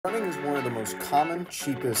Running is one of the most common,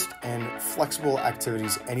 cheapest, and flexible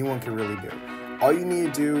activities anyone can really do. All you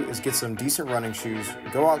need to do is get some decent running shoes,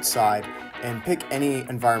 go outside, and pick any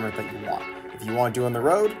environment that you want. If you want to do it on the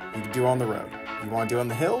road, you can do it on the road. If you want to do it on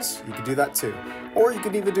the hills, you can do that too. Or you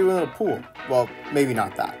could even do it in a pool. Well, maybe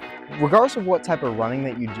not that. Regardless of what type of running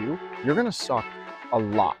that you do, you're gonna suck a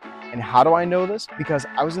lot. And how do I know this? Because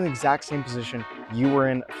I was in the exact same position you were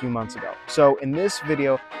in a few months ago. So in this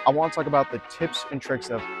video, I want to talk about the tips and tricks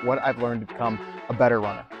of what I've learned to become a better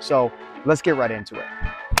runner. So let's get right into it.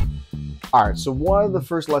 All right, so one of the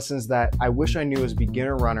first lessons that I wish I knew as a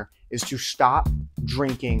beginner runner is to stop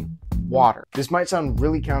drinking water. This might sound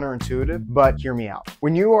really counterintuitive, but hear me out.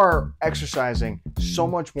 When you are exercising so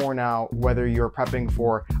much more now, whether you're prepping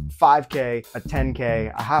for 5K, a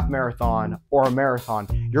 10K, a half marathon, or a marathon,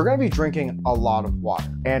 you're gonna be drinking a lot of water.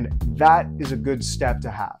 And that is a good step to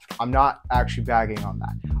have. I'm not actually bagging on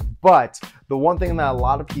that. But the one thing that a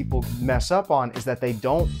lot of people mess up on is that they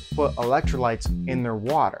don't put electrolytes in their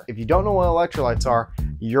water. If you don't know what electrolytes are,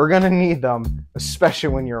 you're gonna need them, especially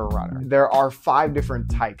when you're a runner. There are 5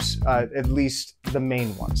 different types, at least the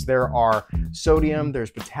main ones. There are sodium,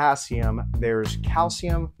 there's potassium, there's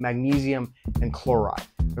calcium, magnesium, and chloride.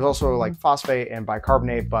 There's also like phosphate and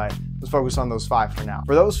bicarbonate, but let's focus on those 5 for now.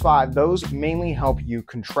 For those 5, those mainly help you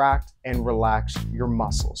contract and relax your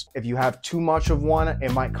muscles. If you have too much of one,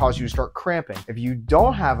 it might cause you to start cramping. If you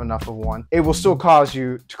don't have enough of one, it will still cause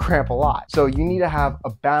you to cramp a lot. So you need to have a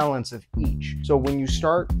balance of each. So when you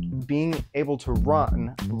start being able to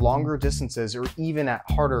run longer distances or even at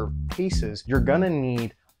harder paces, you're gonna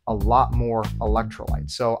need a lot more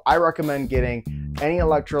electrolytes. So I recommend getting any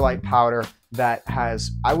electrolyte powder that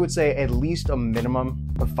has, I would say, at least a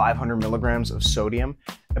minimum of 500 milligrams of sodium.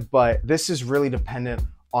 But this is really dependent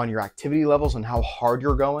on your activity levels and how hard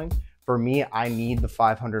you're going. For me, I need the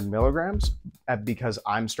 500 milligrams because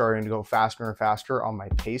I'm starting to go faster and faster on my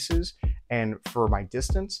paces and for my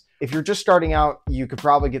distance. If you're just starting out, you could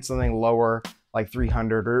probably get something lower, like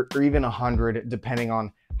 300 or even 100, depending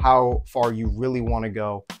on how far you really want to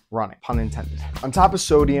go running, pun intended. On top of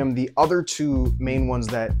sodium, the other 2 main ones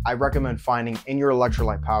that I recommend finding in your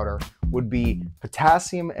electrolyte powder would be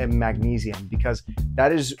potassium and magnesium, because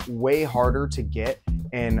that is way harder to get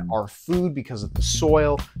in our food because of the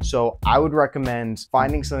soil. So I would recommend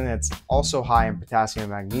finding something that's also high in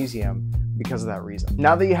potassium and magnesium because of that reason.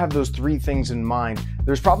 Now that you have those 3 things in mind,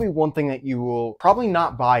 there's probably one thing that you will probably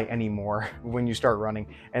not buy anymore when you start running,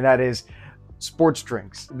 and that is sports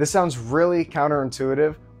drinks. This sounds really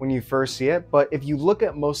counterintuitive when you first see it, but if you look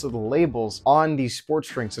at most of the labels on these sports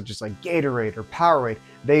drinks, such as like Gatorade or Powerade,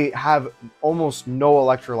 they have almost no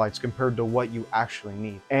electrolytes compared to what you actually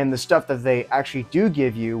need. And the stuff that they actually do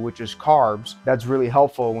give you, which is carbs, that's really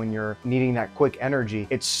helpful when you're needing that quick energy.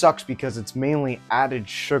 It sucks because it's mainly added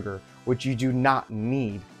sugar, which you do not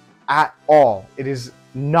need at all. It is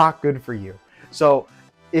not good for you. So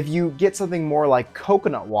if you get something more like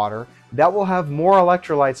coconut water, that will have more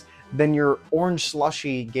electrolytes than your orange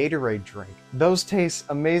slushy Gatorade drink. Those taste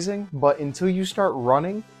amazing, but until you start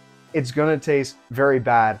running, it's gonna taste very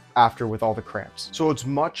bad after with all the cramps. So it's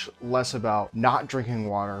much less about not drinking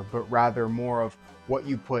water, but rather more of what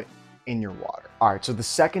you put in your water. All right, so the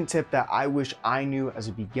second tip that I wish I knew as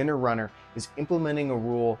a beginner runner is implementing a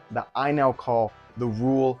rule that I now call the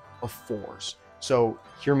rule of 4s. So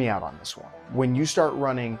hear me out on this one. When you start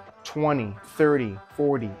running 20, 30,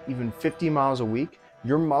 40, even 50 miles a week,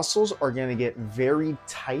 your muscles are gonna get very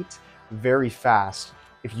tight, very fast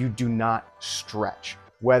if you do not stretch,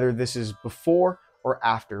 whether this is before or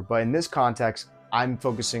after. But in this context, I'm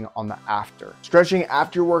focusing on the after. Stretching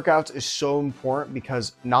after workouts is so important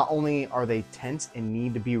because not only are they tense and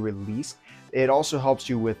need to be released, it also helps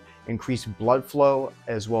you with increased blood flow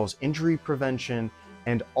as well as injury prevention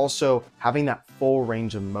and also having that full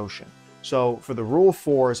range of motion. So for the rule of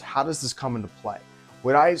 4s, how does this come into play?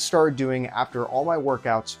 What I started doing after all my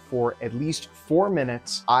workouts, for at least 4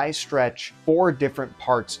 minutes, I stretch 4 different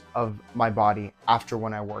parts of my body after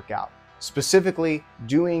when I work out. Specifically,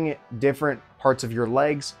 doing different parts of your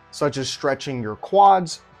legs, such as stretching your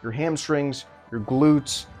quads, your hamstrings, your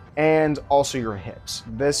glutes, and also your hips.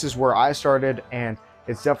 This is where I started, and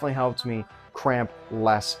it's definitely helped me cramp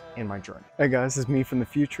less in my journey. Hey guys, this is me from the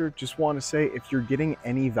future. Just want to say, if you're getting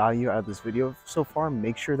any value out of this video so far,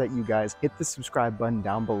 make sure that you guys hit the subscribe button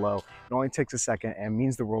down below. It only takes a second and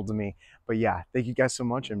means the world to me. But yeah, thank you guys so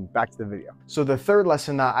much, and back to the video. So the third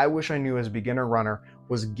lesson that I wish I knew as a beginner runner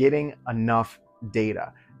was getting enough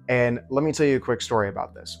data. And let me tell you a quick story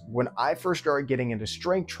about this. When I first started getting into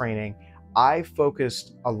strength training, I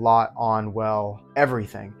focused a lot on, well,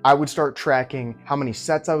 everything. I would start tracking how many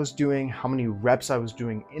sets I was doing, how many reps I was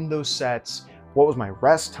doing in those sets, what was my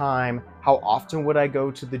rest time, how often would I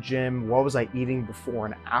go to the gym, what was I eating before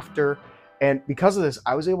and after. And because of this,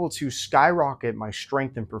 I was able to skyrocket my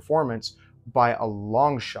strength and performance by a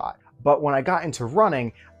long shot. But when I got into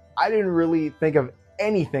running, I didn't really think of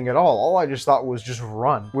anything at all. All I just thought was just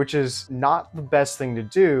run, which is not the best thing to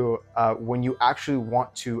do when you actually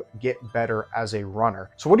want to get better as a runner.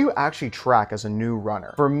 So what do you actually track as a new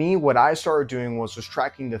runner? For me, what I started doing was just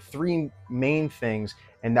tracking the three main things,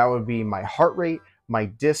 and that would be my heart rate, my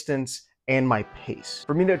distance, and my pace.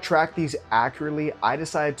 For me to track these accurately, I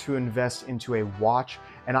decided to invest into a watch,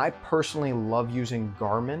 and I personally love using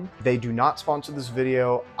Garmin. They do not sponsor this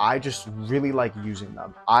video. I just really like using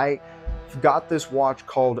them. I got this watch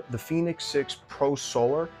called the Fenix 6 Pro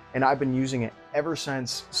Solar, and I've been using it ever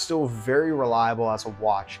since. Still very reliable as a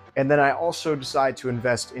watch. And then I also decided to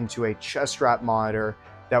invest into a chest strap monitor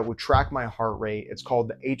that would track my heart rate. It's called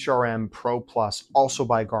the HRM Pro Plus, also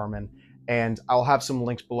by Garmin. And I'll have some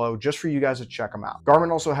links below just for you guys to check them out.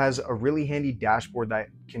 Garmin also has a really handy dashboard that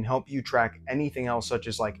can help you track anything else, such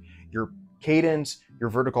as like your cadence, your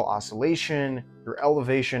vertical oscillation, your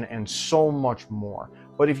elevation, and so much more.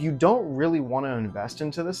 But if you don't really want to invest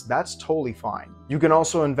into this, that's totally fine. You can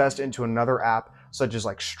also invest into another app such as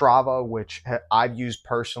like Strava, which I've used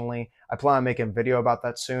personally. I plan on making a video about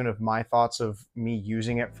that soon of my thoughts of me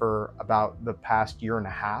using it for about the past year and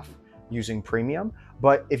a half using premium.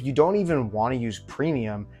 But if you don't even want to use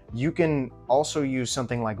premium, you can also use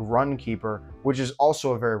something like Runkeeper, which is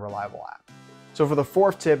also a very reliable app. So for the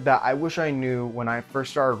fourth tip that I wish I knew when I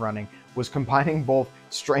first started running was combining both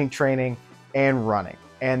strength training and running.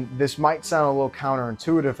 And this might sound a little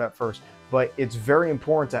counterintuitive at first, but it's very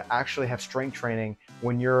important to actually have strength training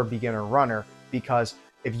when you're a beginner runner, because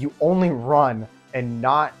if you only run and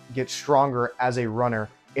not get stronger as a runner,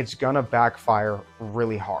 it's gonna backfire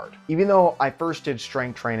really hard. Even though I first did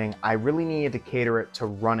strength training, I really needed to cater it to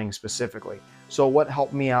running specifically. So what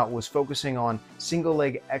helped me out was focusing on single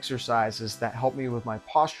leg exercises that helped me with my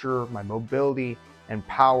posture, my mobility, and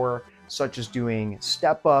power, such as doing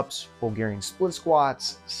step ups, Bulgarian split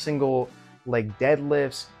squats, single leg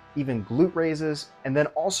deadlifts, even glute raises. And then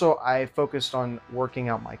also I focused on working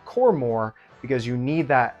out my core more, because you need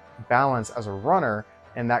that balance as a runner,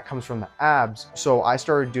 and that comes from the abs. So I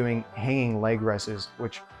started doing hanging leg raises,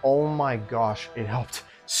 which, oh my gosh, it helped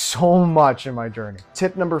so much in my journey.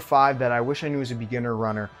 Tip number 5 that I wish I knew as a beginner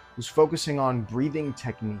runner was focusing on breathing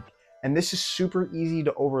technique. And this is super easy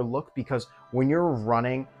to overlook, because when you're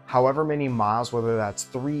running however many miles, whether that's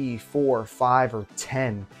 3, 4, 5, or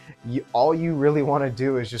 10, all you really want to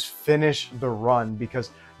do is just finish the run,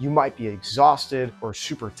 because you might be exhausted or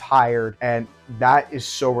super tired. And that is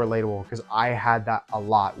so relatable, because I had that a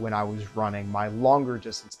lot when I was running my longer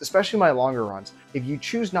distance, especially my longer runs. If you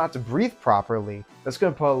choose not to breathe properly, that's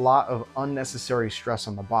going to put a lot of unnecessary stress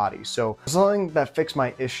on the body. So something that fixed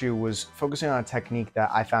my issue was focusing on a technique that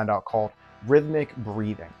I found out called rhythmic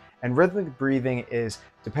breathing. And rhythmic breathing is,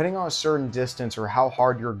 depending on a certain distance or how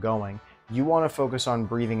hard you're going, you want to focus on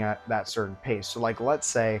breathing at that certain pace. So like, let's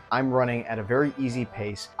say I'm running at a very easy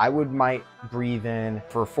pace. I might breathe in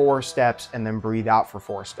for 4 steps and then breathe out for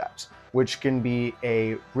 4 steps, which can be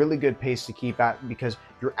a really good pace to keep at, because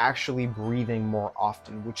you're actually breathing more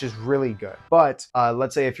often, which is really good. But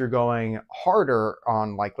let's say if you're going harder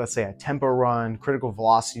on, like, let's say a tempo run, critical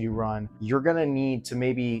velocity run, you're gonna need to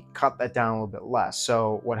maybe cut that down a little bit less.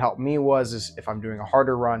 So what helped me is if I'm doing a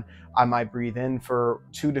harder run, I might breathe in for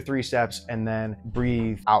 2 to 3 steps and then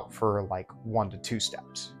breathe out for like 1 to 2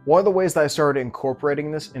 steps. One of the ways that I started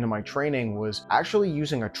incorporating this into my training was actually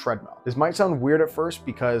using a treadmill. This might sound weird at first,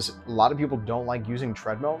 because a lot of people don't like using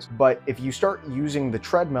treadmills, but if you start using the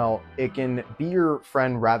treadmill, it can be your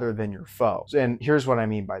friend rather than your foe. And here's what I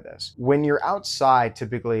mean by this. When you're outside,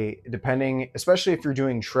 typically, especially if you're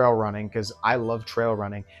doing trail running, because I love trail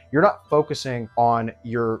running, you're not focusing on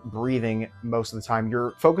your breathing most of the time.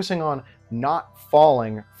 You're focusing on not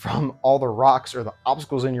falling from all the rocks or the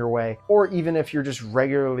obstacles in your way. Or even if you're just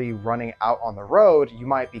regularly running out on the road, you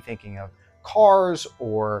might be thinking of cars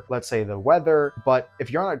or, let's say, the weather. But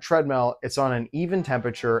if you're on a treadmill, it's on an even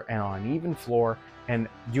temperature and on an even floor, and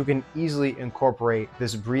you can easily incorporate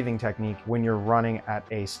this breathing technique when you're running at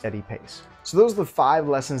a steady pace. So those are the 5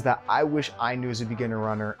 lessons that I wish I knew as a beginner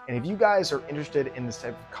runner. And if you guys are interested in this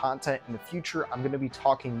type of content in the future, I'm going to be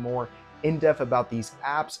talking more in depth about these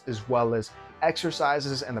apps, as well as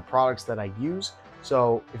exercises and the products that I use.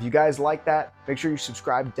 So if you guys like that, make sure you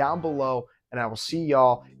subscribe down below, and I will see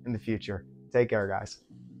y'all in the future. Take care, guys.